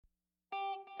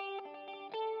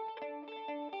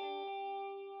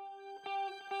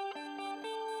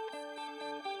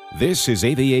This is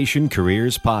Aviation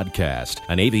Careers Podcast,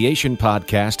 an aviation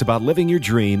podcast about living your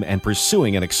dream and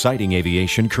pursuing an exciting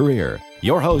aviation career.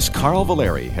 Your host, Carl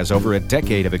Valeri, has over a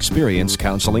decade of experience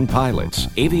counseling pilots.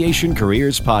 Aviation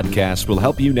Careers Podcast will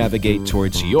help you navigate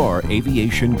towards your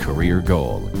aviation career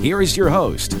goal. Here is your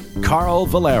host, Carl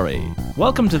Valeri.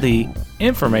 Welcome to the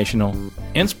informational,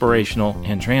 inspirational,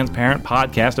 and transparent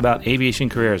podcast about aviation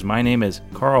careers. My name is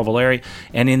Carl Valeri,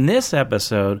 and in this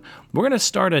episode, we're going to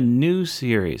start a new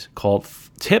series called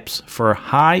Tips for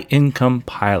High-Income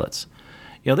Pilots.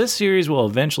 This series will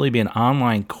eventually be an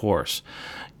online course.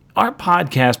 Our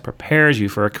podcast prepares you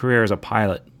for a career as a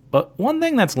pilot, but one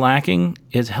thing that's lacking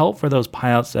is help for those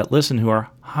pilots that listen who are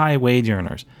high wage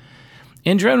earners.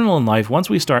 In general in life, once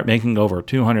we start making over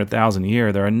 $200,000 a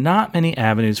year, there are not many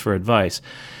avenues for advice.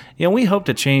 We hope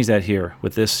to change that here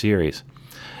with this series.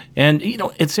 And,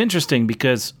 it's interesting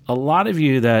because a lot of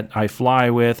you that I fly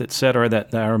with, et cetera,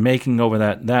 that are making over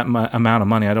that amount of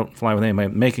money, I don't fly with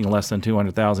anybody making less than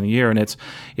 $200,000 a year. And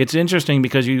it's interesting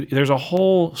because there's a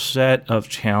whole set of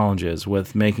challenges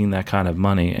with making that kind of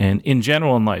money. And in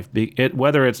general in life,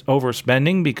 whether it's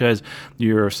overspending because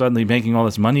you're suddenly making all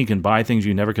this money, you can buy things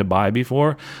you never could buy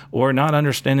before, or not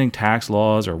understanding tax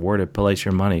laws or where to place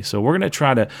your money. So we're going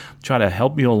to try to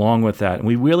help you along with that. And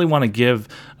we really want to give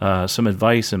some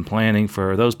advice and planning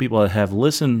for those people that have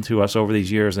listened to us over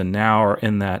these years and now are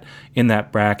in that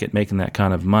bracket making that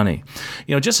kind of money.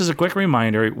 Just as a quick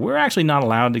reminder, we're actually not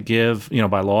allowed to give,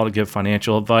 by law, to give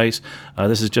financial advice.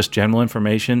 This is just general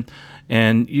information.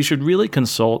 And you should really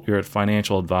consult your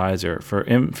financial advisor for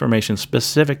information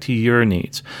specific to your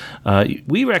needs.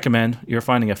 We recommend you're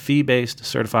finding a fee-based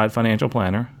certified financial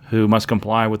planner who must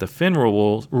comply with the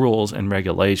FINRA rules and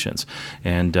regulations.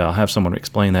 And I'll have someone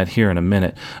explain that here in a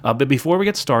minute. But before we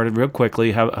get started, real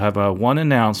quickly, have one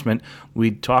announcement.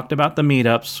 We talked about the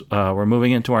meetups. We're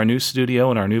moving into our new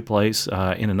studio in our new place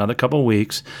in another couple of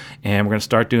weeks, and we're going to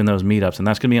start doing those meetups. And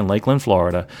that's going to be in Lakeland,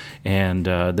 Florida. And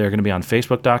they're going to be on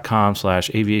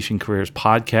Facebook.com/Aviation Careers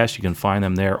Podcast. You can find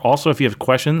them there. Also, if you have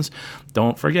questions,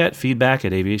 don't forget feedback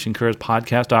at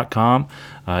aviationcareerspodcast.com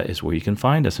is where you can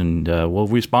find us, and we'll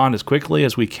respond as quickly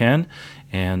as we can.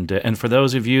 And for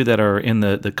those of you that are in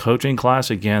the coaching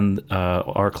class, again,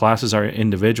 our classes are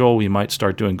individual. We might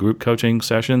start doing group coaching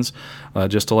sessions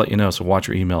just to let you know, so watch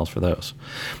your emails for those.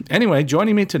 Anyway,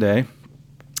 joining me today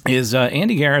is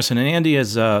Andy Garrison, and Andy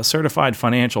is a certified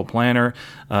financial planner,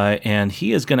 and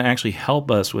he is going to actually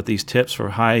help us with these tips for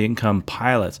high-income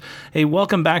pilots. Hey,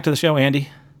 welcome back to the show, Andy.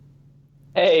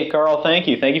 Hey, Carl, thank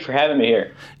you. Thank you for having me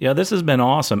here. Yeah, this has been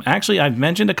awesome. Actually, I've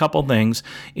mentioned a couple things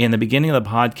in the beginning of the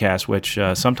podcast, which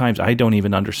sometimes I don't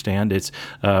even understand. It's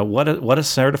what a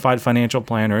certified financial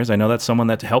planner is. I know that's someone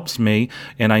that helps me,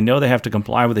 and I know they have to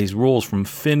comply with these rules from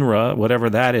FINRA, whatever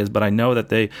that is, but I know that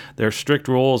they're strict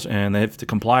rules, and they have to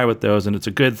comply with those, and it's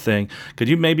a good thing. Could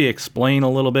you maybe explain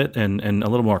a little bit and a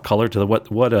little more color to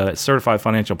what a certified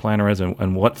financial planner is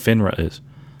and what FINRA is?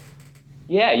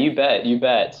 Yeah, you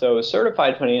bet. So a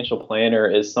certified financial planner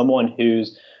is someone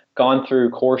who's gone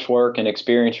through coursework and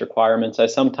experience requirements. I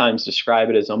sometimes describe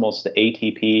it as almost the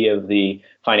ATP of the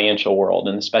financial world,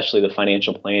 and especially the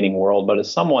financial planning world, but as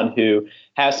someone who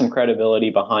has some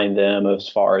credibility behind them as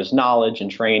far as knowledge and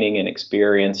training and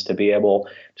experience to be able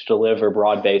to deliver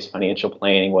broad-based financial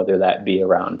planning, whether that be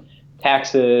around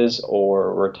taxes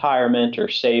or retirement or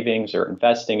savings or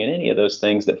investing and any of those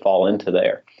things that fall into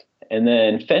there. And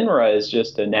then FINRA is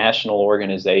just a national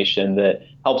organization that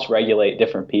helps regulate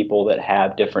different people that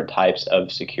have different types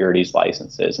of securities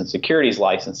licenses. And securities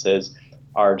licenses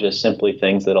are just simply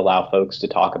things that allow folks to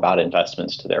talk about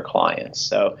investments to their clients.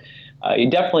 So you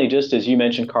definitely, just as you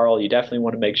mentioned, Carl, you definitely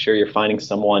want to make sure you're finding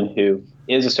someone who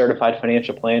is a certified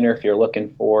financial planner if you're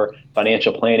looking for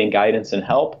financial planning guidance and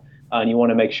help. And you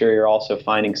want to make sure you're also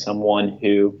finding someone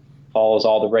who follows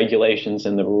all the regulations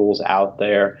and the rules out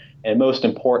there. And most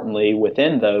importantly,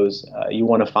 within those, you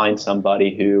want to find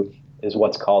somebody who is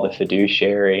what's called a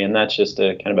fiduciary. And that's just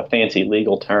a kind of a fancy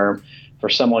legal term for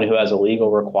someone who has a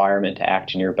legal requirement to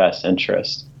act in your best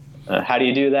interest. How do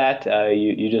you do that?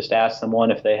 You just ask someone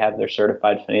if they have their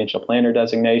certified financial planner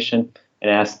designation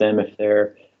and ask them if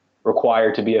they're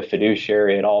required to be a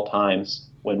fiduciary at all times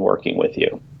when working with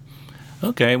you.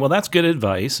 Okay, well, that's good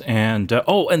advice. And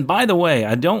and by the way,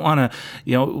 I don't want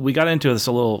to, we got into this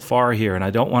a little far here, and I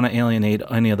don't want to alienate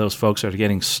any of those folks that are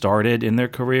getting started in their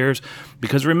careers,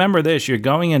 because remember this, you're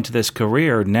going into this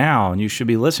career now, and you should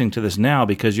be listening to this now,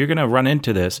 because you're going to run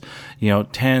into this,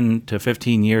 10 to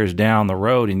 15 years down the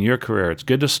road in your career. It's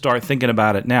good to start thinking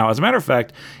about it now. As a matter of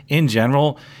fact, in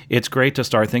general, it's great to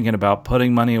start thinking about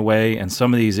putting money away and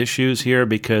some of these issues here,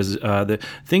 because the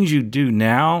things you do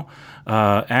now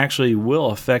actually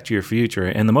will affect your future.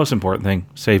 And the most important thing,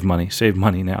 save money. Save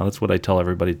money now. That's what I tell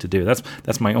everybody to do.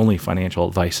 That's my only financial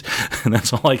advice, and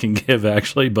that's all I can give,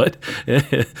 actually. But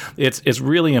it's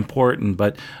really important.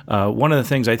 But one of the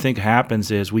things I think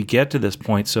happens is we get to this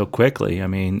point so quickly. I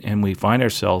mean, and we find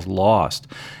ourselves lost.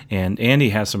 And Andy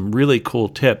has some really cool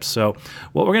tips. So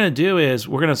what we're going to do is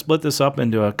we're going to split this up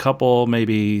into a couple,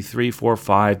 maybe 3, 4,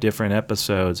 5 different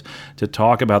episodes to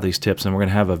talk about these tips. And we're going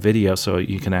to have a video so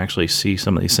you can actually see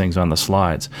some of these things on the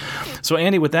slides. So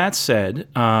Andy, with that said,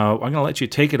 I'm going to let you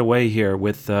take it away here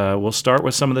with, we'll start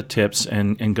with some of the tips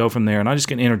and go from there. And I'm just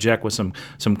going to interject with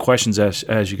some questions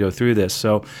as you go through this.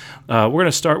 So we're going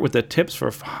to start with the tips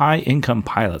for high-income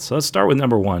pilots. So let's start with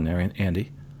number 1 there,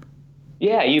 Andy.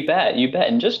 Yeah, you bet.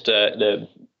 And just to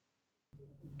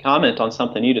comment on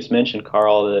something you just mentioned,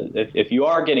 Carl, that if you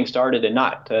are getting started and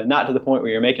not to the point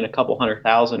where you're making a couple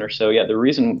 $100,000 or so, yeah, the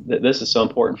reason that this is so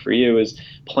important for you is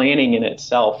planning in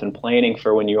itself, and planning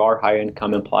for when you are high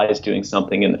income implies doing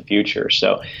something in the future.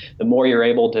 So the more you're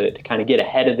able to kind of get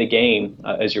ahead of the game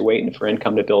as you're waiting for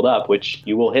income to build up, which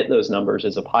you will hit those numbers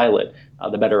as a pilot,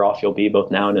 the better off you'll be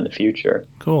both now and in the future.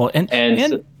 Cool.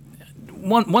 And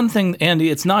One thing,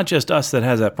 Andy, it's not just us that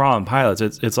has that problem. Pilots,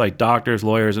 it's like doctors,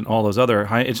 lawyers, and all those other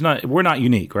high. It's not. We're not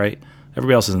unique, right?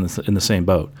 Everybody else is in the same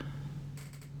boat.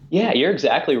 Yeah, you're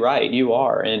exactly right. You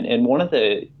are, and one of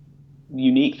the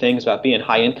unique things about being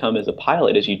high income as a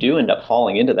pilot is you do end up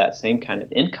falling into that same kind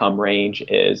of income range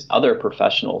as other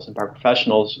professionals. And by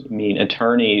professionals, I mean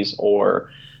attorneys or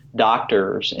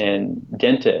doctors and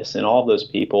dentists and all of those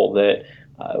people that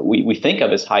we think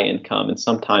of as high income. And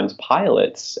sometimes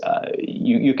pilots,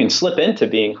 you can slip into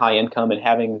being high income and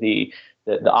having the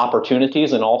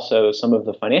opportunities and also some of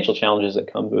the financial challenges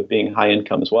that come with being high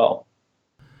income as well.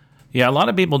 Yeah, a lot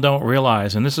of people don't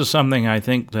realize, and this is something I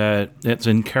think that it's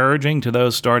encouraging to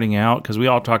those starting out, because we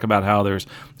all talk about how there's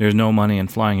no money in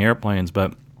flying airplanes.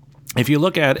 But if you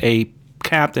look at a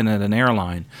captain at an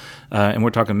airline, and we're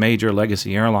talking major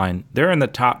legacy airline, they're in the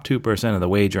top 2% of the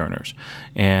wage earners.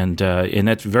 And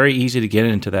that's very easy to get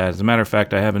into that. As a matter of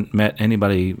fact, I haven't met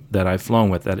anybody that I've flown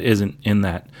with that isn't in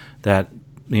that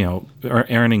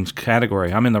earnings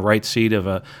category. I'm in the right seat of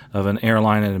an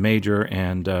airline at a major,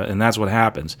 and that's what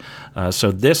happens.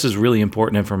 So this is really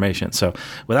important information. So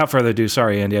without further ado,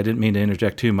 sorry, Andy, I didn't mean to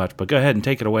interject too much, but go ahead and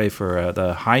take it away for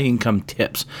the high-income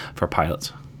tips for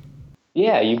pilots.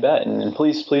 Yeah, you bet, and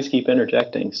please keep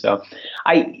interjecting. So,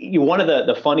 one of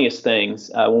the funniest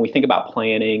things when we think about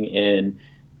planning and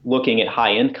looking at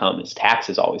high income is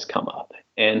taxes always come up.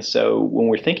 And so, when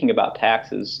we're thinking about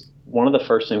taxes, one of the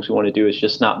first things we want to do is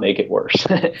just not make it worse.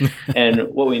 And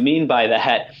what we mean by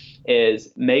that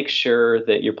is make sure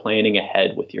that you're planning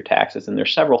ahead with your taxes. And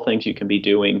there's several things you can be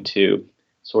doing to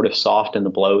sort of soften the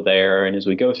blow there. And as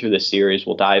we go through this series,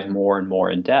 we'll dive more and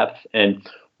more in depth. And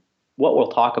what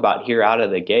we'll talk about here out of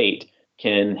the gate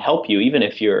can help you, even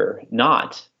if you're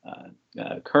not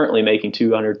currently making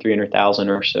 $200,000, $300,000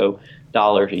 or so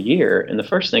a year. And the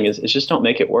first thing is just don't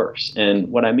make it worse. And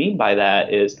what I mean by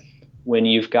that is when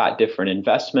you've got different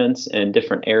investments and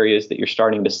different areas that you're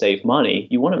starting to save money,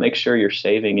 you want to make sure you're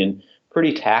saving in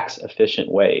pretty tax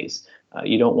efficient ways.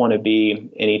 You don't want to be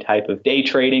any type of day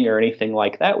trading or anything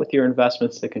like that with your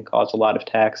investments that can cause a lot of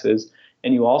taxes.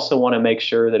 And you also want to make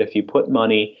sure that if you put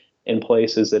money in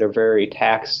places that are very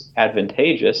tax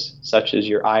advantageous, such as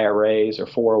your IRAs or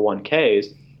 401ks,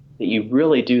 that you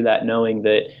really do that knowing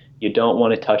that you don't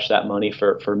want to touch that money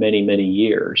for many, many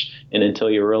years and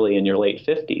until you're really in your late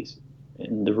 50s.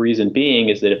 And the reason being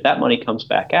is that if that money comes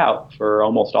back out, for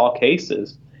almost all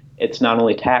cases, it's not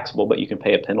only taxable, but you can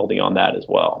pay a penalty on that as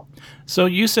well. So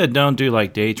you said don't do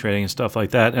like day trading and stuff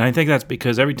like that. And I think that's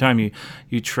because every time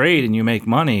you trade and you make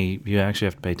money, you actually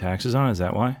have to pay taxes on it. Is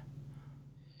that why?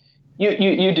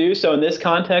 You do. So in this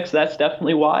context, that's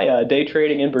definitely why day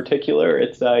trading in particular,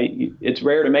 it's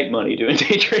rare to make money doing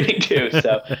day trading too.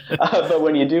 So, but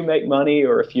when you do make money,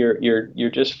 or if you're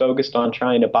just focused on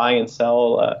trying to buy and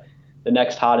sell the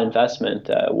next hot investment,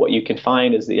 what you can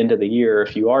find is the end of the year,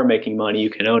 if you are making money, you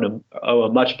can owe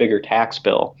a much bigger tax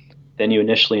bill than you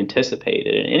initially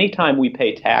anticipated. And anytime we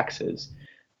pay taxes,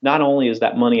 not only is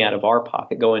that money out of our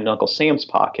pocket going to Uncle Sam's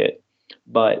pocket,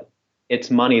 but it's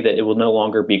money that it will no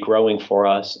longer be growing for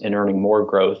us and earning more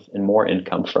growth and more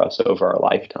income for us over our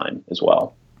lifetime as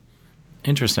well.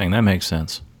 Interesting. That makes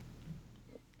sense.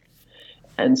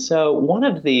 And so one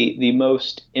of the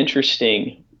most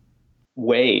interesting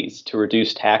ways to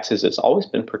reduce taxes that's always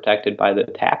been protected by the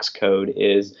tax code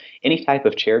is any type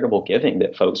of charitable giving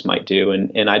that folks might do.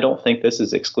 And I don't think this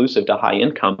is exclusive to high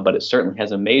income, but it certainly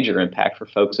has a major impact for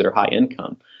folks that are high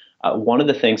income. One of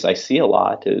the things I see a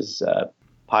lot is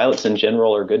pilots in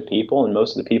general are good people, and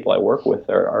most of the people I work with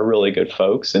are really good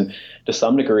folks, and to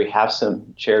some degree have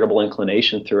some charitable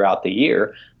inclination throughout the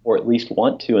year, or at least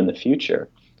want to in the future.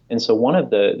 And so one of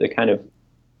the kind of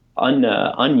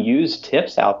unused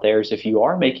tips out there is if you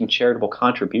are making charitable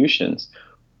contributions,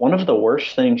 one of the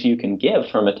worst things you can give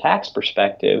from a tax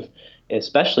perspective,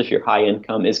 especially if you're high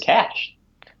income, is cash.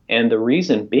 And the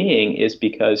reason being is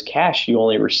because cash, you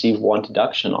only receive one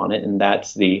deduction on it, and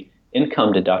that's the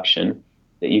income deduction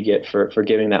that you get for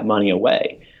giving that money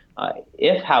away.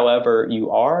 If, however,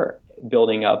 you are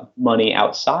building up money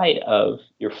outside of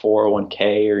your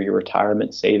 401k or your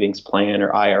retirement savings plan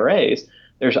or IRAs,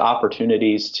 there's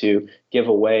opportunities to give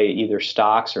away either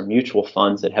stocks or mutual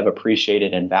funds that have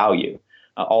appreciated in value,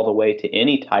 all the way to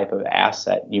any type of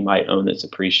asset you might own that's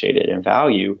appreciated in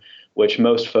value, which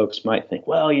most folks might think,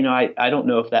 well, I don't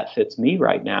know if that fits me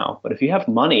right now. But if you have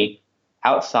money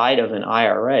outside of an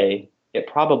IRA, it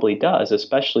probably does,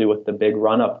 especially with the big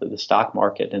run up that the stock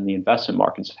market and the investment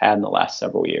markets have had in the last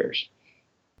several years.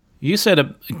 You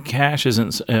said cash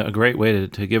isn't a great way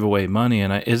to give away money,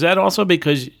 and is that also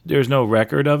because there's no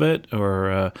record of it,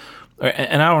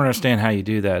 and I don't understand how you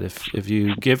do that. If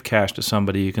you give cash to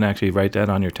somebody, you can actually write that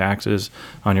on your taxes,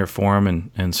 on your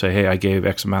form, and say, hey, I gave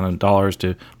X amount of dollars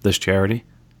to this charity.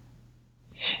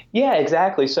 Yeah,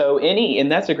 exactly. So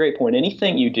and that's a great point.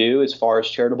 Anything you do as far as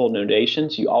charitable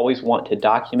donations, you always want to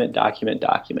document.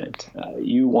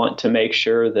 You want to make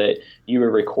sure that you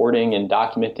are recording and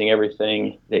documenting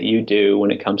everything that you do when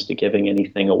it comes to giving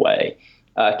anything away.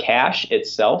 Cash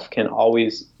itself can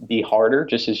always be harder,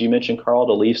 just as you mentioned, Carl,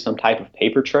 to leave some type of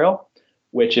paper trail,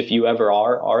 which if you ever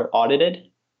are audited,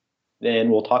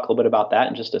 then we'll talk a little bit about that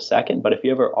in just a second. But if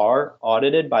you ever are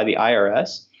audited by the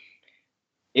IRS,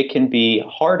 it can be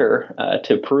harder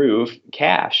to prove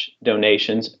cash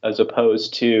donations as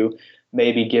opposed to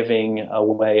maybe giving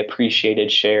away appreciated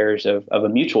shares of a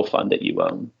mutual fund that you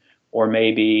own. Or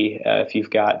maybe if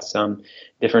you've got some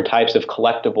different types of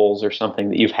collectibles or something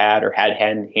that you've had or had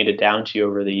handed down to you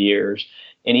over the years,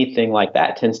 anything like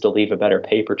that tends to leave a better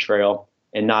paper trail.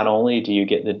 And not only do you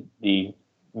get the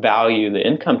value, the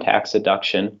income tax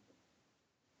deduction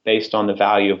based on the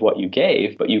value of what you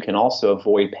gave, but you can also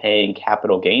avoid paying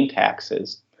capital gain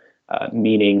taxes,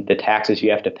 meaning the taxes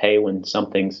you have to pay when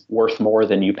something's worth more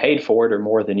than you paid for it or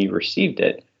more than you received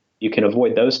it. You can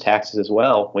avoid those taxes as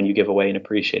well when you give away an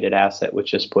appreciated asset,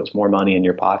 which just puts more money in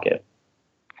your pocket.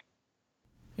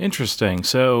 Interesting.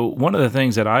 So one of the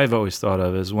things that I've always thought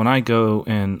of is when I go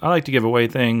and I like to give away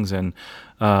things and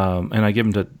I give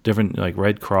them to different, like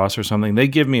Red Cross or something, they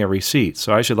give me a receipt.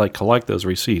 So I should collect those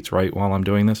receipts, right, while I'm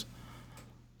doing this?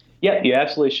 Yeah, you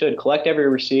absolutely should. Collect every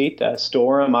receipt,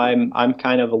 store them. I'm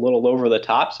kind of a little over the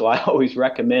top, so I always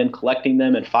recommend collecting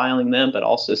them and filing them, but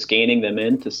also scanning them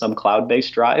into some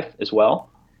cloud-based drive as well.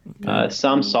 Okay.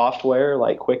 Some software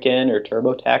like Quicken or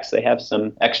TurboTax, they have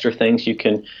some extra things you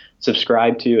can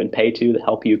subscribe to and pay to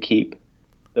help you keep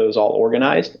those all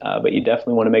organized, but you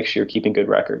definitely want to make sure you're keeping good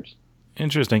records.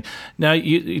 Interesting. Now,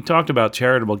 you talked about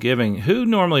charitable giving. Who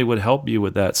normally would help you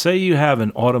with that? Say you have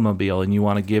an automobile and you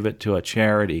want to give it to a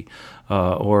charity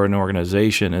or an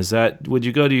organization. Would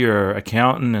you go to your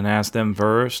accountant and ask them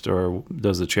first, or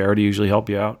does the charity usually help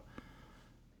you out?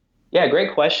 Yeah,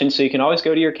 great question. So you can always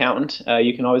go to your accountant.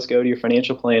 You can always go to your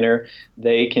financial planner.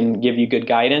 They can give you good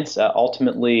guidance.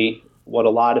 Ultimately, what a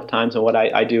lot of times and what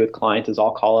I do with clients is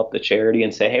I'll call up the charity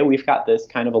and say, hey, we've got this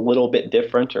kind of a little bit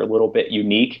different or a little bit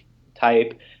unique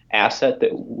type asset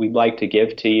that we'd like to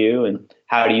give to you, and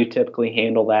how do you typically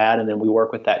handle that? And then we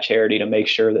work with that charity to make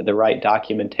sure that the right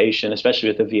documentation, especially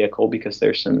with the vehicle, because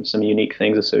there's some unique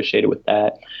things associated with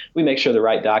that. We make sure the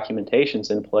right documentation's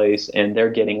in place and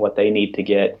they're getting what they need to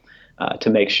get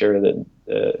to make sure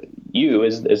that you,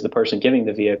 as the person giving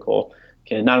the vehicle,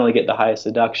 can not only get the highest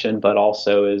deduction, but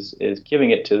also is giving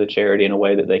it to the charity in a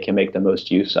way that they can make the most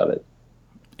use of it.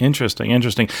 Interesting.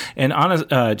 And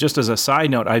just as a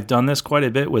side note, I've done this quite a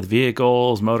bit with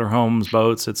vehicles, motorhomes,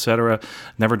 boats, etc.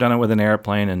 Never done it with an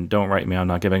airplane, and don't write me, I'm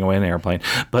not giving away an airplane.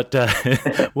 But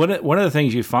one of the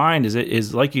things you find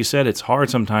is like you said, it's hard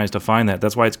sometimes to find that.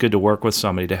 That's why it's good to work with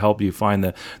somebody to help you find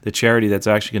the charity that's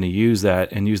actually going to use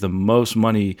that and use the most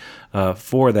money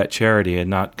for that charity, and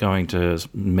not going to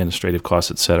administrative costs,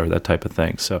 etc., that type of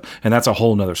thing. So, and that's a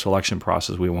whole nother selection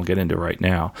process we won't get into right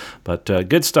now. But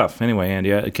good stuff. Anyway,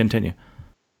 Andy, continue.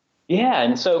 Yeah,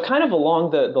 and so kind of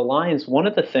along the lines, one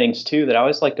of the things, too, that I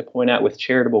always like to point out with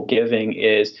charitable giving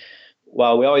is,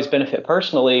 while we always benefit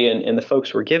personally and the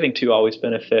folks we're giving to always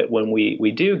benefit when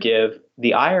we do give,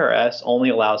 the IRS only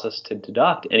allows us to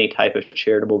deduct any type of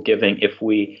charitable giving if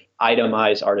we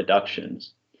itemize our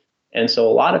deductions. And so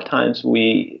a lot of times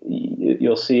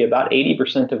you'll see about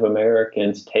 80% of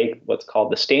Americans take what's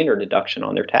called the standard deduction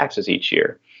on their taxes each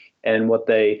year. And what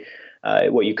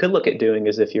you could look at doing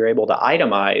is, if you're able to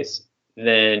itemize,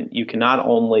 then you can not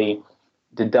only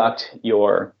deduct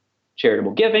your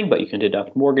charitable giving, but you can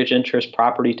deduct mortgage interest,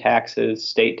 property taxes,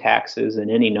 state taxes,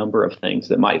 and any number of things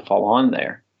that might fall on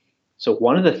there. So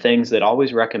one of the things that I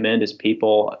always recommend is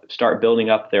people start building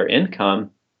up their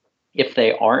income if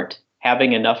they aren't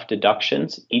having enough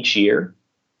deductions each year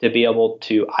to be able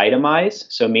to itemize.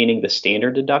 So meaning the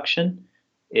standard deduction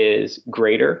is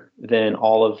greater than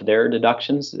all of their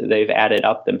deductions that they've added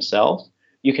up themselves.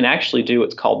 You can actually do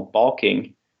what's called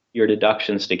bulking your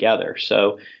deductions together.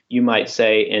 So you might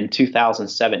say, in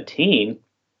 2017,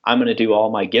 I'm going to do all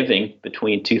my giving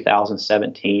between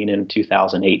 2017 and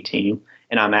 2018.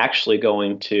 And I'm actually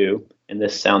going to, and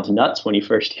this sounds nuts when you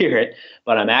first hear it,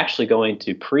 but I'm actually going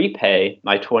to prepay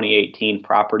my 2018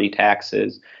 property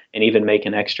taxes and even make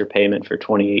an extra payment for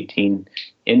 2018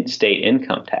 state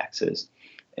income taxes.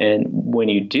 And when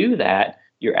you do that,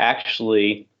 you're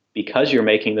actually, because you're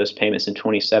making those payments in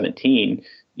 2017,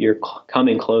 you're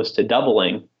coming close to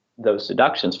doubling those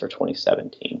deductions for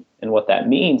 2017. And what that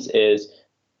means is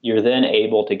you're then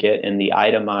able to get in the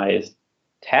itemized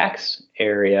tax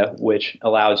area, which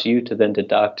allows you to then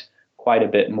deduct quite a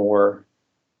bit more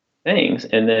things.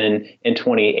 And then in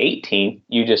 2018,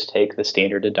 you just take the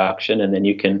standard deduction, and then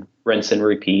you can rinse and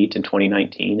repeat in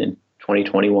 2019 and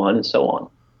 2021 and so on.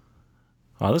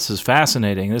 Wow, this is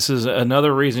fascinating. This is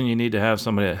another reason you need to have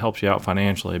somebody that helps you out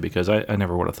financially, because I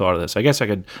never would have thought of this. I guess I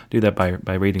could do that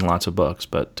by reading lots of books,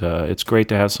 but it's great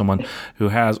to have someone who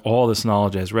has all this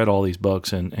knowledge, has read all these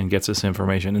books, and gets this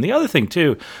information. And the other thing,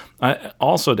 too,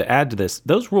 also to add to this,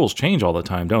 those rules change all the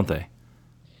time, don't they?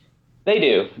 They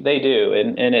do.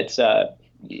 And it's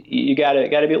you got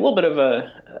to be a little bit of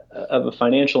a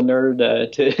financial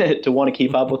nerd to want to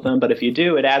keep up with them. But if you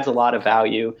do, it adds a lot of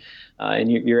value.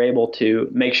 And you're able to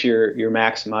make sure you're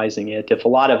maximizing it. If a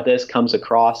lot of this comes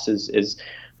across as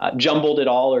jumbled at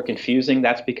all or confusing,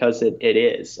 that's because it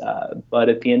is. But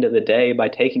at the end of the day, by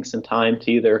taking some time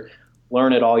to either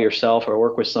learn it all yourself or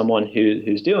work with someone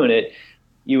who's doing it,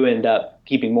 you end up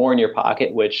keeping more in your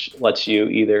pocket, which lets you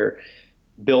either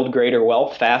build greater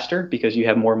wealth faster because you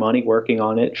have more money working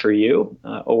on it for you,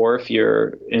 or if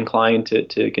you're inclined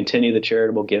to continue the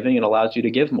charitable giving, it allows you to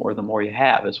give more the more you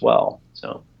have as well.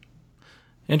 So.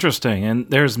 Interesting. And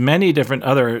there's many different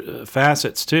other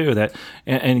facets too that,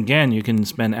 and again, you can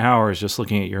spend hours just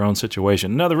looking at your own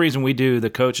situation. Another reason we do the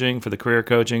coaching for the career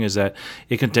coaching is that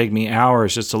it can take me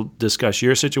hours just to discuss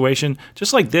your situation,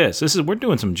 just like this. We're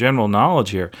doing some general knowledge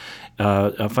here.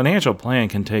 A financial plan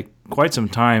can take quite some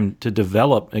time to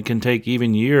develop. It can take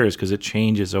even years because it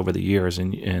changes over the years,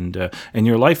 and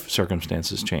your life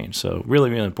circumstances change. So really,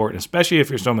 really important, especially if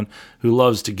you're someone who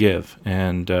loves to give.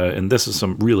 And this is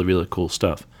some really, really cool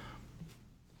stuff.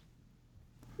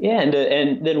 Yeah,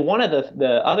 and then one of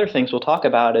the other things we'll talk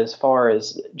about as far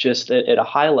as just at a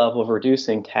high level of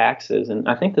reducing taxes, and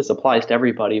I think this applies to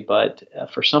everybody, but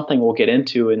for something we'll get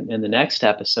into in the next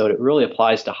episode, it really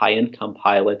applies to high-income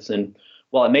pilots. And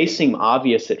while it may seem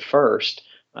obvious at first,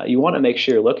 you want to make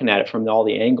sure you're looking at it from all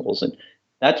the angles, and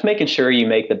that's making sure you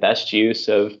make the best use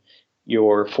of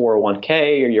your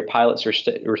 401k or your pilot's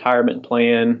retirement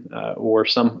plan, or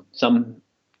some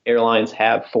airlines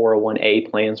have 401a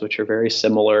plans, which are very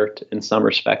similar in some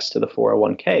respects to the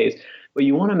 401ks. But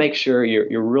you want to make sure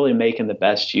you're really making the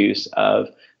best use of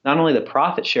not only the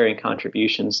profit sharing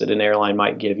contributions that an airline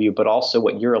might give you, but also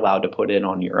what you're allowed to put in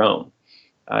on your own.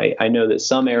 I know that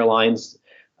some airlines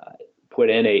put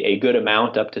in a good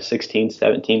amount, up to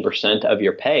 16-17% of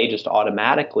your pay just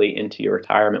automatically into your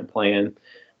retirement plan.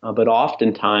 But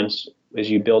oftentimes, as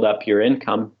you build up your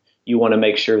income, you want to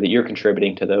make sure that you're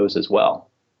contributing to those as well.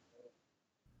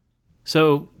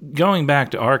 So going back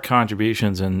to our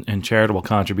contributions and charitable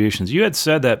contributions, you had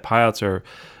said that pilots are,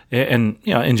 and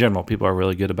in general, people are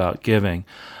really good about giving.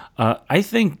 I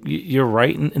think you're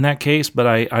right in that case, but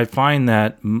I find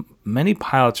that many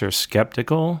pilots are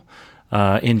skeptical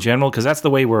in general, because that's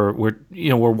the way we're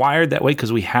wired that way,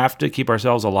 because we have to keep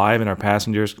ourselves alive and our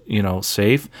passengers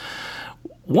safe.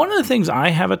 One of the things I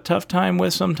have a tough time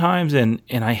with sometimes, and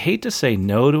I hate to say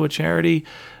no to a charity,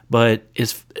 but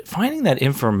is finding that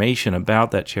information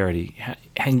about that charity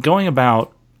and going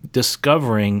about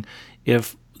discovering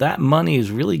if that money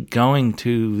is really going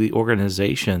to the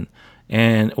organization,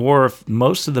 or if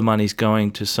most of the money is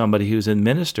going to somebody who's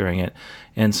administering it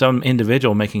and some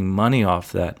individual making money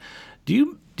off that. Do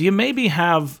you maybe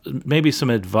have some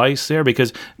advice there?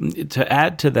 Because to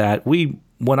add to that,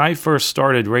 when I first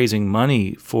started raising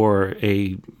money for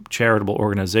a charitable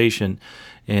organization,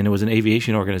 and it was an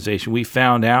aviation organization. We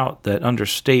found out that under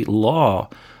state law,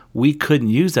 we couldn't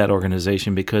use that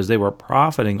organization because they were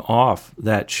profiting off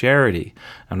that charity.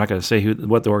 I'm not going to say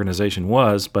what the organization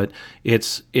was, but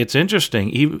it's interesting.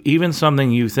 Even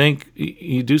something you think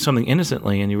you do something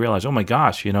innocently and you realize, oh my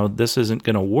gosh, this isn't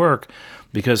going to work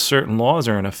because certain laws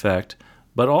are in effect.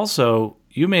 But also,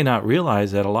 you may not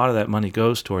realize that a lot of that money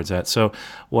goes towards that. So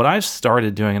what I've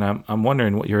started doing, and I'm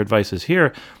wondering what your advice is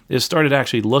here, is started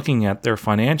actually looking at their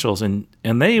financials,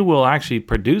 and they will actually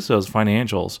produce those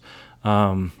financials.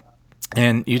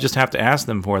 And you just have to ask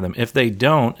them for them. If they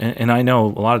don't, and I know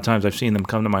a lot of times I've seen them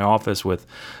come to my office with,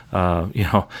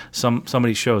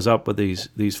 somebody shows up with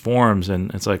these forms,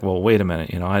 and it's like, well, wait a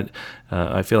minute,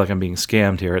 I feel like I'm being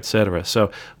scammed here, et cetera.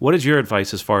 So what is your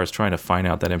advice as far as trying to find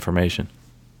out that information?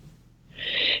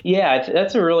 Yeah,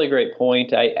 that's a really great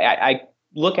point. I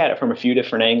look at it from a few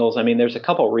different angles. I mean, there's a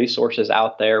couple of resources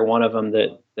out there. One of them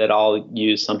that I'll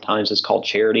use sometimes is called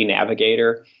Charity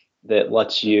Navigator, that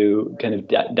lets you kind of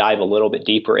dive a little bit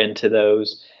deeper into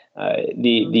those.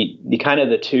 The kind of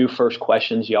the two first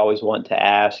questions you always want to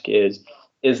ask is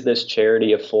this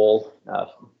charity a full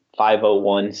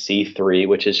 501c3,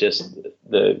 which is just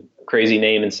the crazy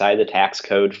name inside the tax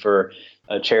code for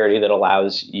a charity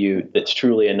that's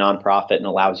truly a nonprofit and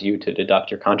allows you to deduct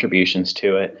your contributions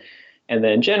to it. And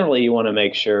then generally you want to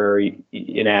make sure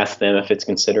you ask them if it's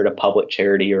considered a public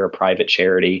charity or a private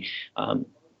charity.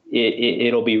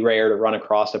 It'll be rare to run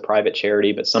across a private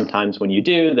charity, but sometimes when you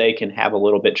do, they can have a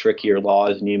little bit trickier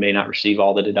laws, and you may not receive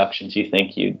all the deductions you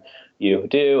think you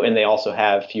do. And they also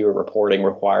have fewer reporting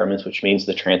requirements, which means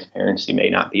the transparency may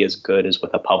not be as good as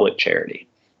with a public charity.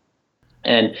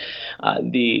 And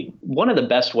one of the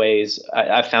best ways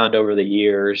I've found over the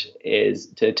years is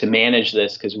to manage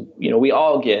this, because we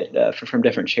all get from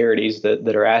different charities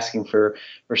that are asking for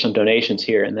some donations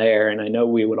here and there, and I know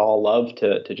we would all love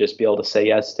to just be able to say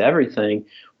yes to everything.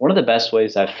 One of the best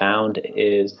ways I've found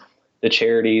is the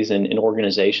charities and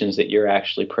organizations that you're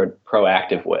actually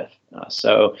proactive with.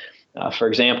 For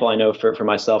example, I know for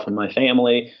myself and my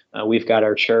family, we've got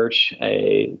our church,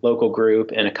 a local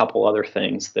group, and a couple other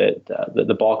things that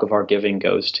the bulk of our giving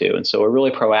goes to. And so we're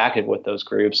really proactive with those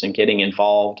groups and getting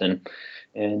involved and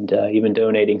even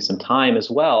donating some time as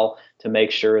well to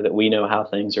make sure that we know how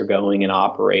things are going and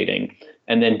operating.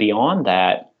 And then beyond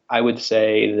that, I would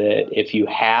say that if you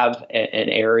have an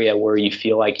area where you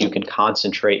feel like you can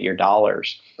concentrate your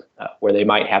dollars, where they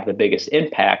might have the biggest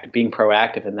impact, being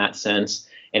proactive in that sense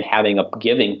and having a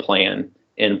giving plan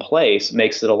in place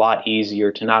makes it a lot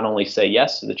easier to not only say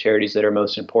yes to the charities that are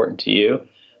most important to you,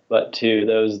 but to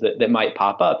those that might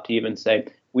pop up to even say,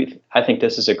 I think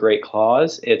this is a great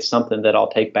cause. It's something that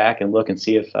I'll take back and look and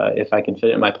see if I can fit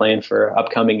it in my plan for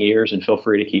upcoming years, and feel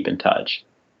free to keep in touch.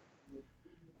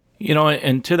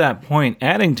 And to that point,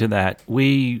 adding to that,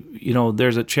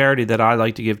 there's a charity that I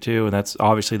like to give to, and that's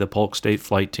obviously the Polk State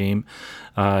Flight Team.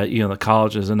 The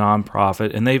college is a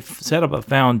nonprofit, and they've set up a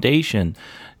foundation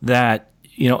that,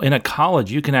 in a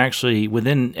college, you can actually,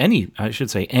 within any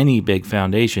big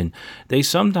foundation, they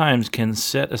sometimes can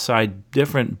set aside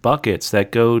different buckets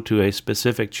that go to a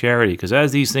specific charity. Because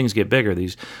as these things get bigger,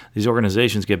 these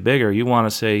organizations get bigger, you want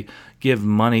to say, give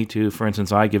money to, for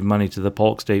instance, I give money to the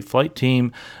Polk State Flight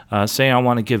Team. Say I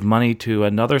want to give money to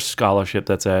another scholarship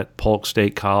that's at Polk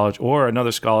State College, or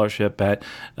another scholarship at,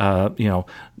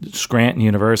 Scranton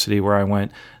University where I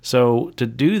went. So to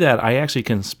do that, I actually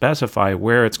can specify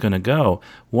where it's going to go.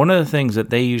 One of the things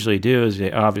that they usually do is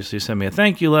they obviously send me a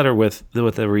thank you letter with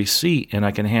a receipt, and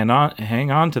I can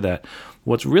hang on to that.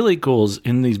 What's really cool is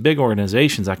in these big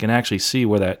organizations, I can actually see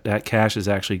where that cash is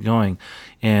actually going.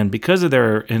 And because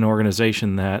they're an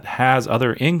organization that has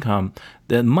other income,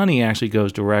 the money actually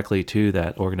goes directly to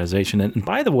that organization. And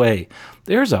by the way,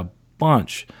 there's a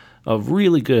bunch of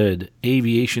really good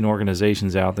aviation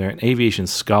organizations out there and aviation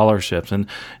scholarships. And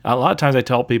a lot of times I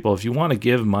tell people, if you want to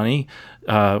give money,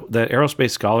 that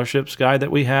aerospace scholarships guide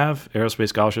that we have,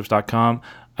 aerospacescholarships.com,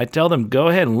 I tell them, go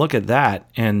ahead and look at that.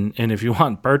 And if you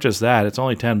want to purchase that, it's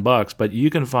only $10, but you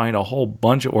can find a whole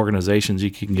bunch of organizations you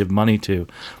can give money to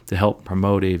help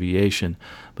promote aviation.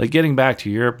 But getting back to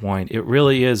your point, it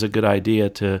really is a good idea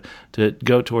to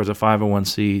go towards a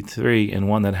 501c3 and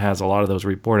one that has a lot of those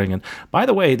reporting. And by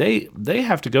the way, they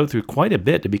have to go through quite a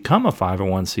bit to become a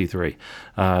 501c3.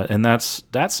 And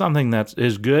that's something that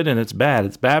is good and it's bad.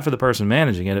 It's bad for the person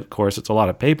managing it. Of course, it's a lot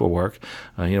of paperwork.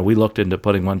 We looked into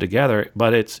putting one together,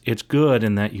 but it's good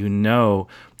in that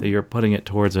that you're putting it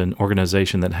towards an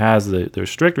organization that has their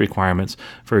strict requirements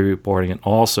for reporting, and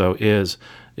also is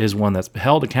one that's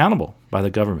held accountable by the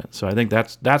government. So I think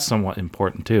that's somewhat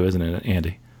important too, isn't it,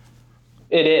 Andy?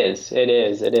 It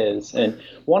is. And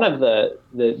one of the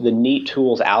neat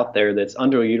tools out there that's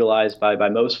underutilized by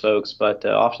most folks, but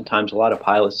oftentimes a lot of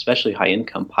pilots, especially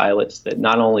high-income pilots, that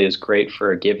not only is great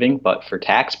for giving, but for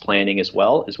tax planning as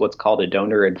well, is what's called a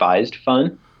donor-advised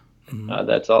fund.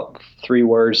 That's all 3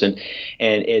 words, and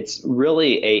it's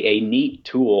really a neat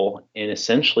tool. And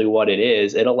essentially what it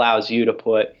is, it allows you to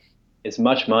put as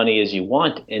much money as you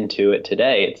want into it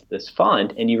today. It's this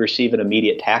fund, and you receive an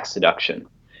immediate tax deduction.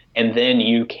 And then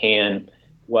you can,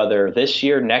 whether this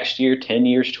year, next year, 10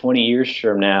 years, 20 years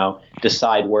from now,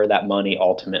 decide where that money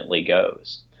ultimately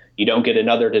goes. You don't get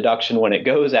another deduction when it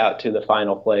goes out to the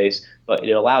final place, but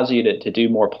it allows you to do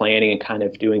more planning and kind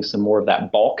of doing some more of that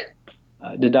bulk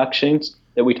deductions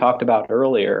that we talked about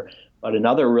earlier. But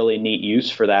another really neat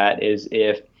use for that is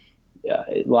if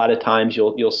a lot of times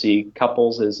you'll see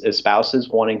couples as spouses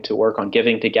wanting to work on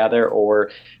giving together, or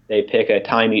they pick a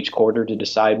time each quarter to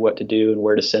decide what to do and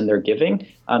where to send their giving.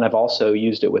 And I've also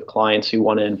used it with clients who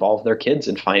want to involve their kids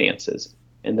in finances,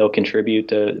 and they'll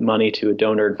contribute money to a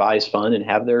donor advised fund and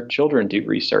have their children do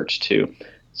research to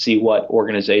see what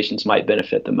organizations might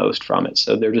benefit the most from it.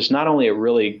 So they're just not only a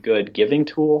really good giving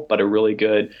tool, but a really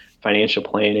good financial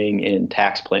planning and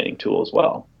tax planning tool as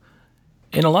well.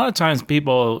 And a lot of times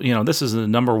people, this is the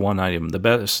number one item, the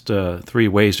best 3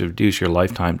 ways to reduce your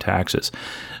lifetime taxes.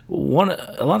 A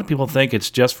lot of people think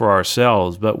it's just for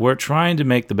ourselves, but we're trying to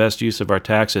make the best use of our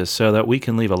taxes so that we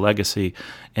can leave a legacy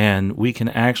and we can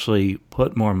actually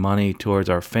put more money towards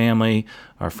our family,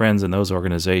 our friends, and those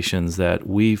organizations that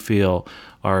we feel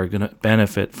are going to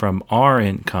benefit from our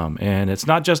income. And it's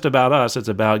not just about us, it's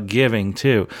about giving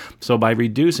too. So by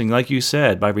reducing, like you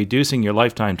said, by reducing your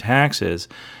lifetime taxes,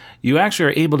 you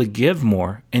actually are able to give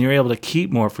more and you're able to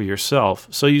keep more for yourself.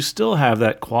 So you still have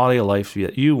that quality of life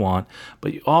that you want,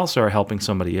 but you also are helping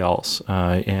somebody else.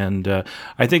 And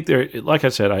I think like I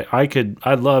said,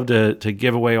 I'd love to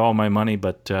give away all my money,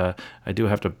 but I do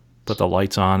have to put the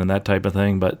lights on and that type of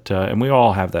thing. But and we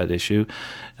all have that issue.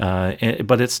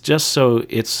 But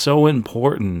it's so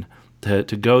important to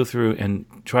go through and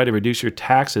try to reduce your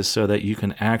taxes so that you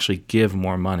can actually give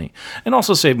more money and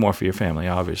also save more for your family,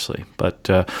 obviously. But,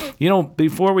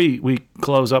 before we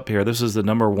close up here, this is the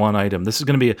number one item. This is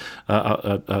going to be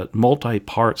a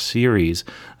multi-part series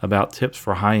about tips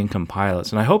for high-income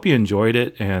pilots. And I hope you enjoyed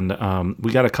it. And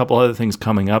we got a couple other things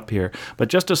coming up here. But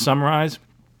just to summarize,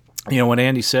 what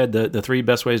Andy said, the 3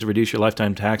 best ways to reduce your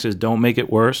lifetime taxes: don't make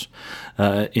it worse.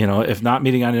 If not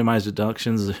meeting itemized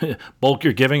deductions, bulk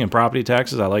your giving and property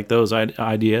taxes. I like those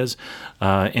ideas.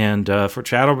 And for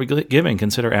charitable giving,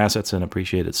 consider assets and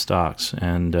appreciated stocks.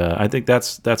 And I think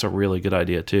that's a really good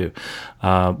idea too.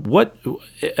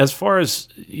 As far as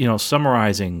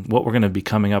summarizing what we're going to be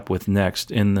coming up with next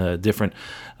in the different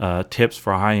tips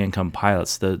for high-income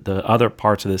pilots, the other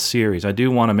parts of this series, I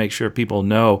do want to make sure people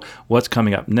know what's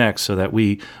coming up next, so that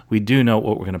we do know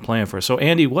what we're going to plan for. So,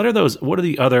 Andy, what are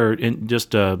the other,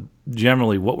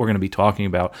 generally what we're going to be talking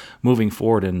about moving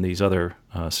forward in these other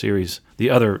series, the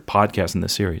other podcasts in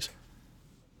this series?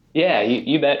 Yeah,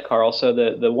 you bet, Carl. So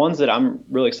the ones that I'm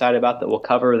really excited about that we'll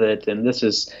cover that, and this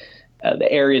is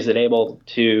the areas that are able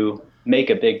to make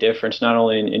a big difference, not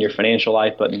only in your financial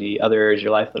life, but in the other areas of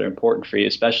your life that are important for you,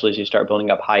 especially as you start building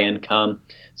up high income.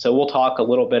 So we'll talk a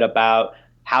little bit about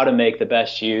how to make the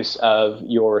best use of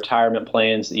your retirement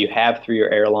plans that you have through your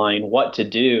airline, what to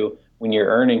do when you're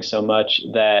earning so much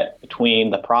that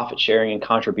between the profit sharing and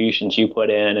contributions you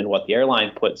put in and what the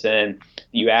airline puts in,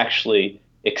 you actually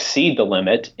exceed the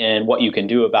limit, and what you can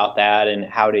do about that and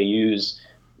how to use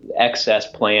excess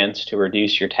plans to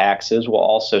reduce your taxes. We'll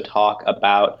also talk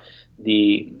about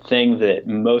the thing that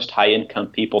most high-income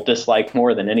people dislike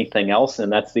more than anything else,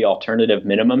 and that's the alternative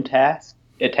minimum tax,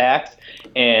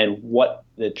 and what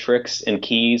the tricks and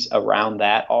keys around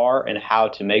that are, and how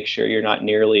to make sure you're not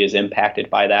nearly as impacted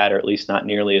by that, or at least not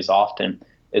nearly as often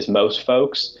as most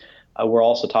folks. We'll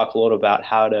also talk a little about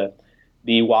how to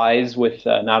be wise with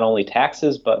not only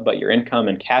taxes, but your income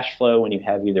and cash flow when you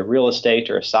have either real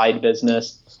estate or a side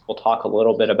business. We'll talk a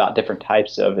little bit about different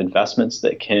types of investments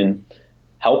that can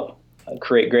help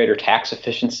create greater tax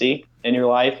efficiency in your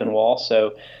life. And we'll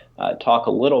also talk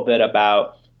a little bit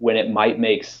about when it might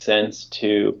make sense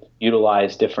to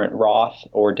utilize different Roth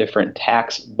or different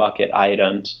tax bucket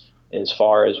items as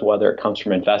far as whether it comes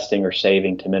from investing or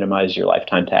saving to minimize your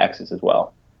lifetime taxes as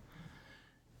well.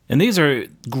 And these are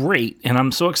great, and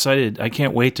I'm so excited. I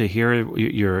can't wait to hear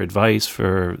your advice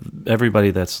for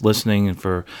everybody that's listening, and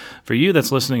for you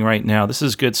that's listening right now. This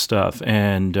is good stuff.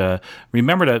 And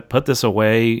remember to put this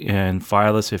away and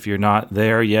file this if you're not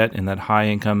there yet in that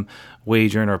high-income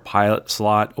wage earner pilot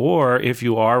slot, or if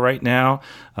you are right now,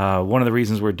 one of the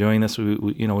reasons we're doing this,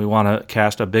 we want to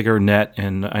cast a bigger net.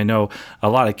 And I know a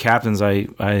lot of captains I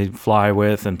fly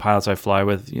with and pilots I fly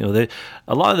with,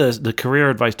 a lot of the career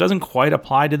advice doesn't quite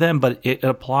apply to them, but it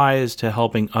applies to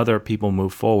helping other people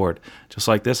move forward. Just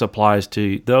like this applies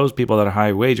to those people that are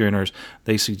high wage earners,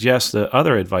 they suggest the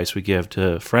other advice we give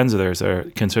to friends of theirs that are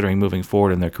considering moving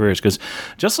forward in their careers. Because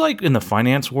just like in the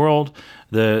finance world,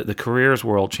 the careers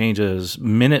world changes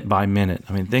minute by minute.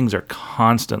 I mean, things are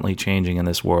constantly changing in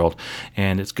this world,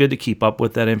 and it's good to keep up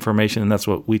with that information, and that's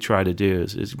what we try to do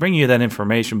is bring you that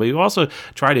information, but you also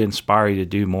try to inspire you to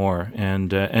do more,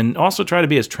 and also try to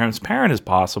be as transparent as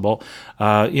possible.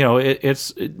 I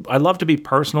love to be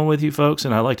personal with you folks,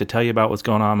 and I like to tell you about what's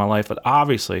going on in my life, but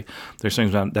obviously there's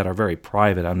things that are very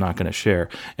private I'm not going to share,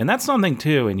 and that's something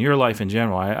too in your life in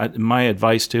general. My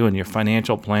advice too in your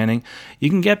financial planning, you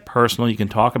can get personal, you can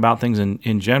talk about things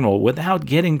in general without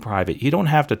getting private. You don't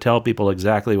have to tell people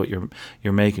exactly what you're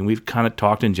making. We've kind of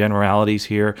talked in generalities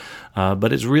here,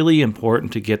 but it's really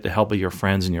important to get the help of your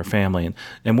friends and your family,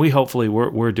 and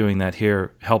we're doing that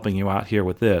here, helping you out here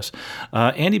with this.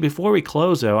 Andy, before we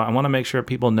close though, I want to make sure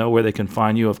people know where they can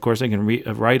find you. Of course, they can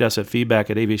write us at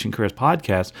feedback@Aviation Careers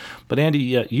Podcast. But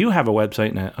Andy, you have a website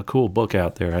and a cool book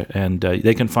out there, and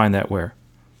they can find that where?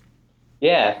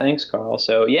 Yeah, thanks, Carl.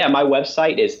 So my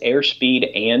website is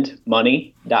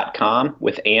airspeedandmoney.com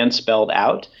with "and" spelled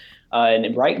out.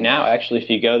 And right now, actually, if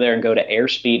you go there and go to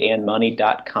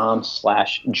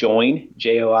airspeedandmoney.com/join,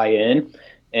 JOIN,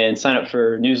 and sign up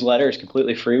for newsletter, it's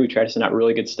completely free. We try to send out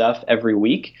really good stuff every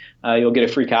week. You'll get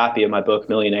a free copy of my book,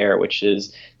 Millionaire, which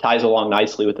ties along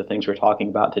nicely with the things we're talking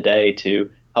about today to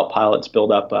help pilots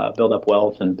build up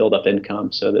wealth and build up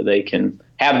income so that they can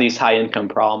have these high income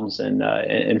problems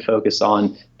and focus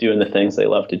on doing the things they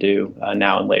love to do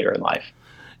now and later in life.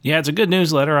 Yeah, it's a good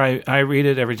newsletter. I read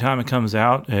it every time it comes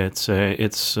out. It's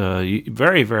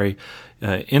very, very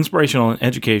inspirational and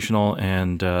educational,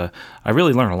 and I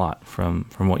really learn a lot from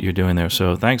what you're doing there.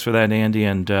 So thanks for that, Andy.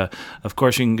 And of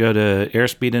course, you can go to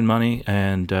Airspeed and Money,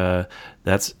 and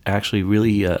that's actually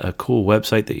really a cool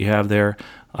website that you have there.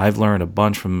 I've learned a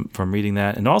bunch from reading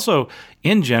that. And also,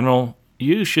 in general,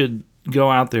 you should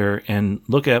go out there and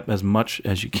look up as much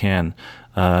as you can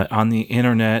on the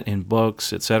internet, in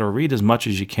books, etc. Read as much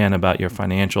as you can about your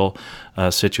financial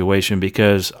situation,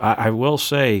 because I will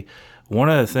say, one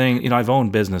of the things, I've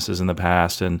owned businesses in the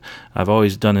past, and I've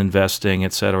always done investing,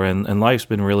 et cetera, and life's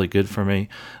been really good for me.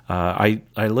 I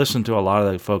listen to a lot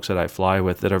of the folks that I fly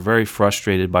with that are very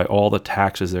frustrated by all the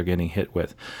taxes they're getting hit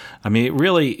with. I mean,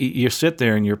 really, you sit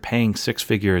there and you're paying 6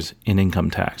 figures in income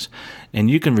tax, and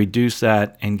you can reduce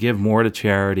that and give more to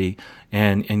charity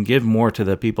and give more to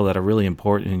the people that are really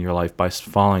important in your life by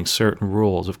following certain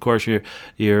rules. Of course, you're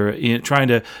trying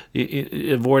to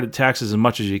avoid taxes as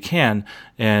much as you can,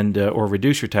 and or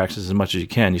reduce your taxes as much as you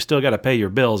can. You still got to pay your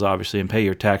bills, obviously, and pay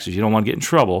your taxes. You don't want to get in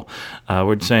trouble.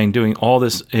 We're saying doing all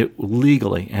this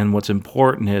legally, and what's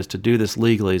important is to do this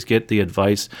legally is get the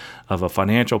advice of a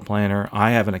financial planner.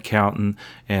 I have an accountant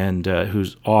and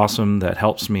who's awesome, that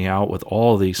helps me out with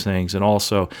all of these things, and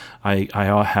also I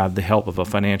have the help of a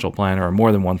financial planner, or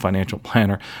more than one financial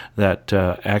planner, that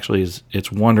actually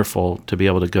it's wonderful to be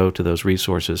able to go to those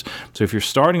resources. So if you're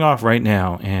starting off right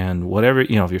now, and whatever, if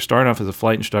you're starting off as a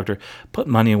flight instructor, put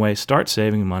money away, start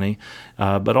saving money,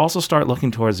 but also start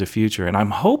looking towards the future. And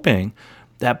I'm hoping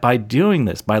that by doing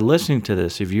this, by listening to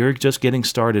this, if you're just getting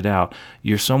started out,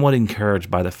 you're somewhat encouraged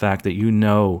by the fact that you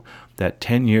know that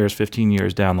 10 years, 15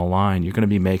 years down the line, you're going to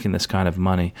be making this kind of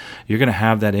money. You're going to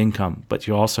have that income, but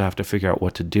you also have to figure out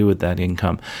what to do with that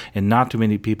income. And not too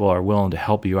many people are willing to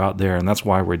help you out there, and that's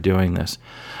why we're doing this.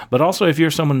 But also, if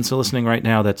you're someone that's listening right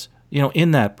now that's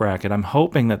in that bracket, I'm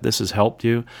hoping that this has helped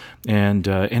you. And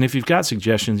if you've got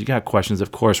suggestions, you got questions,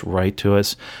 of course, write to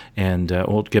us, and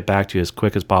we'll get back to you as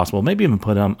quick as possible. Maybe even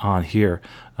put them on here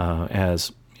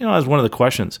as one of the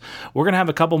questions. We're going to have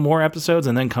a couple more episodes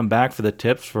and then come back for the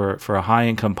tips for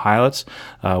high-income pilots.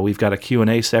 We've got a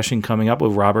Q&A session coming up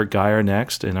with Robert Geyer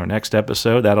next in our next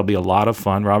episode. That'll be a lot of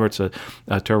fun. Robert's a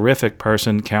terrific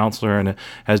person, counselor, and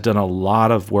has done a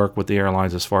lot of work with the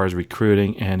airlines as far as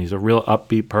recruiting, and he's a real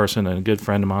upbeat person and a good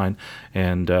friend of mine,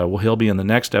 and he'll be in the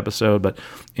next episode. But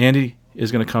Andy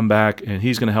is going to come back, and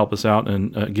he's going to help us out,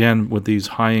 and again, with these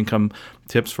high-income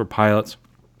tips for pilots.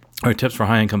 or tips for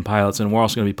high-income pilots, and we're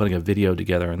also going to be putting a video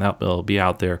together, and that will be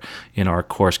out there in our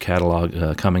course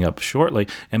catalog coming up shortly.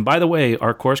 And by the way,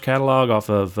 our course catalog off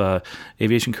of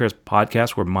Aviation Careers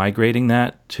Podcast, we're migrating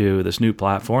that to this new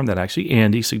platform that actually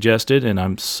Andy suggested, and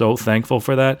I'm so thankful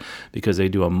for that because they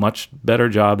do a much better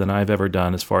job than I've ever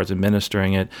done as far as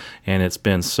administering it, and it's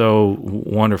been so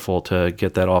wonderful to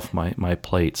get that off my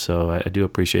plate. So I do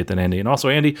appreciate that, Andy. And also,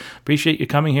 Andy, appreciate you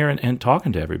coming here and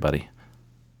talking to everybody.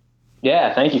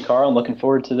 Yeah, thank you, Carl. I'm looking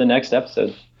forward to the next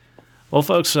episode. Well,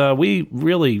 folks, we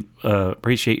really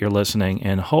appreciate your listening,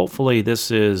 and hopefully this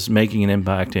is making an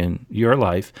impact in your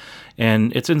life,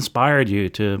 and it's inspired you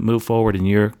to move forward in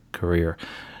your career.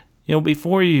 You know,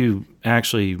 before you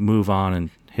actually move on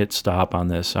and hit stop on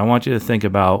this, I want you to think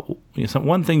about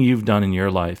one thing you've done in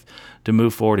your life to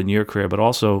move forward in your career, but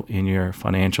also in your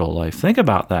financial life. Think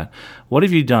about that. What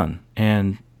have you done?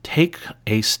 And take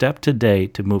a step today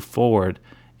to move forward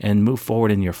and move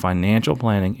forward in your financial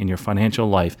planning, in your financial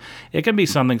life. It can be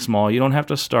something small. You don't have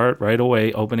to start right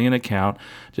away opening an account.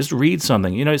 Just read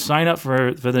something. You know, sign up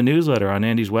for the newsletter on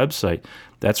Andy's website.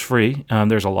 That's free.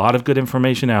 There's a lot of good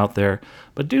information out there.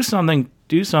 But do something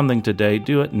today.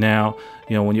 Do it now.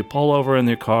 You know, when you pull over in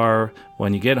your car,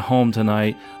 when you get home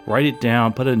tonight, write it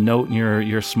down, put a note in your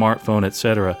smartphone,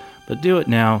 etc. But do it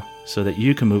now so that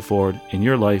you can move forward in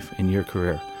your life, in your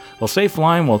career. Well, safe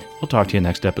flying. We'll talk to you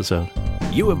next episode.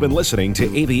 You have been listening to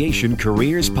Aviation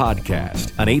Careers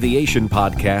Podcast, an aviation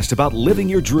podcast about living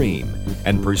your dream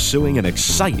and pursuing an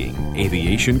exciting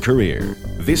aviation career.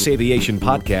 This aviation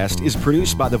podcast is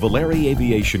produced by the Valeri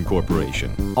Aviation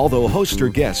Corporation. Although host or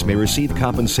guests may receive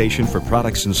compensation for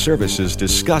products and services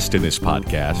discussed in this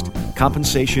podcast,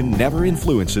 compensation never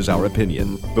influences our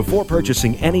opinion. Before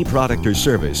purchasing any product or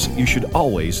service, you should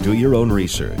always do your own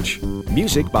research.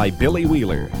 Music by Billy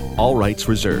Wheeler. All rights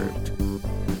reserved.